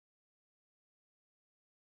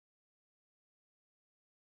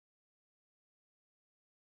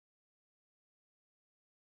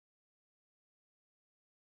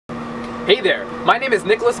Hey there, my name is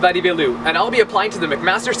Nicholas Vadivelu, and I'll be applying to the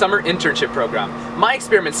McMaster Summer Internship Program. My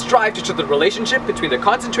experiments strive to show the relationship between the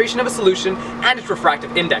concentration of a solution and its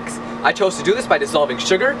refractive index. I chose to do this by dissolving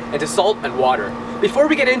sugar into salt and water. Before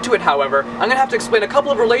we get into it, however, I'm going to have to explain a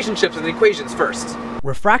couple of relationships and equations first.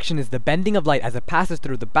 Refraction is the bending of light as it passes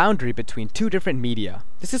through the boundary between two different media.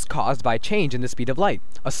 This is caused by a change in the speed of light.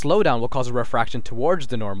 A slowdown will cause a refraction towards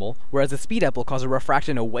the normal, whereas a speed up will cause a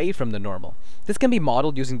refraction away from the normal. This can be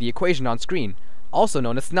modeled using the equation on screen, also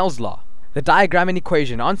known as Snell's law. The diagram and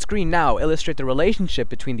equation on screen now illustrate the relationship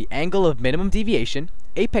between the angle of minimum deviation,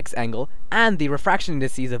 apex angle, and the refraction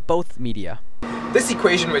indices of both media. This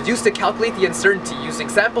equation was used to calculate the uncertainty using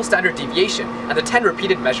sample standard deviation and the 10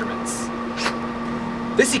 repeated measurements.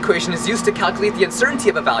 This equation is used to calculate the uncertainty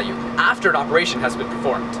of a value after an operation has been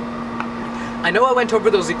performed. I know I went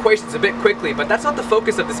over those equations a bit quickly, but that's not the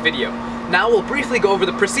focus of this video. Now we'll briefly go over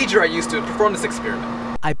the procedure I used to perform this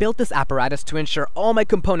experiment. I built this apparatus to ensure all my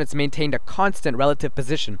components maintained a constant relative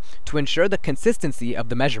position to ensure the consistency of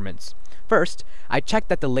the measurements. First, I checked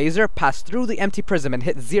that the laser passed through the empty prism and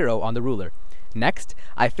hit 0 on the ruler. Next,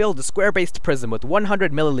 I filled the square-based prism with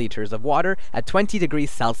 100 milliliters of water at 20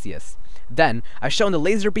 degrees Celsius. Then, I shone the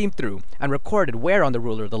laser beam through and recorded where on the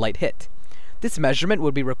ruler the light hit. This measurement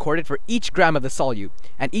would be recorded for each gram of the solute,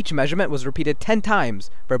 and each measurement was repeated 10 times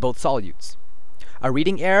for both solutes. A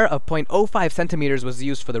reading error of 0.05 centimeters was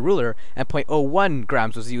used for the ruler, and 0.01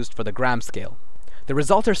 grams was used for the gram scale. The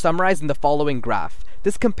results are summarized in the following graph.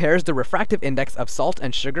 This compares the refractive index of salt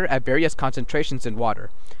and sugar at various concentrations in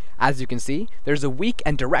water. As you can see, there's a weak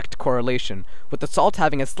and direct correlation, with the salt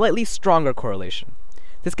having a slightly stronger correlation.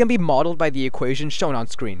 This can be modeled by the equation shown on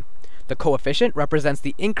screen. The coefficient represents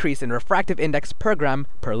the increase in refractive index per gram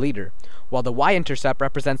per liter, while the y-intercept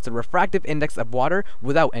represents the refractive index of water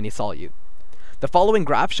without any solute. The following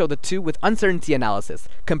graphs show the two with uncertainty analysis,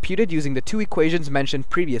 computed using the two equations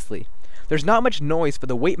mentioned previously. There's not much noise for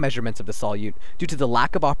the weight measurements of the solute due to the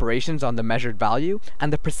lack of operations on the measured value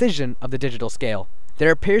and the precision of the digital scale. There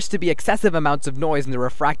appears to be excessive amounts of noise in the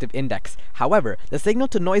refractive index. However, the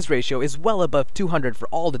signal-to-noise ratio is well above 200 for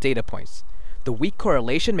all the data points. The weak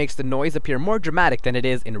correlation makes the noise appear more dramatic than it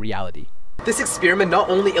is in reality. This experiment not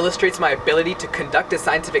only illustrates my ability to conduct a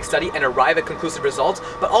scientific study and arrive at conclusive results,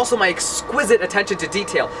 but also my exquisite attention to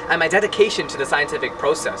detail and my dedication to the scientific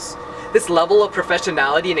process. This level of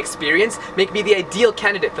professionality and experience make me the ideal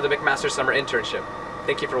candidate for the McMaster Summer Internship.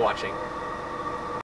 Thank you for watching.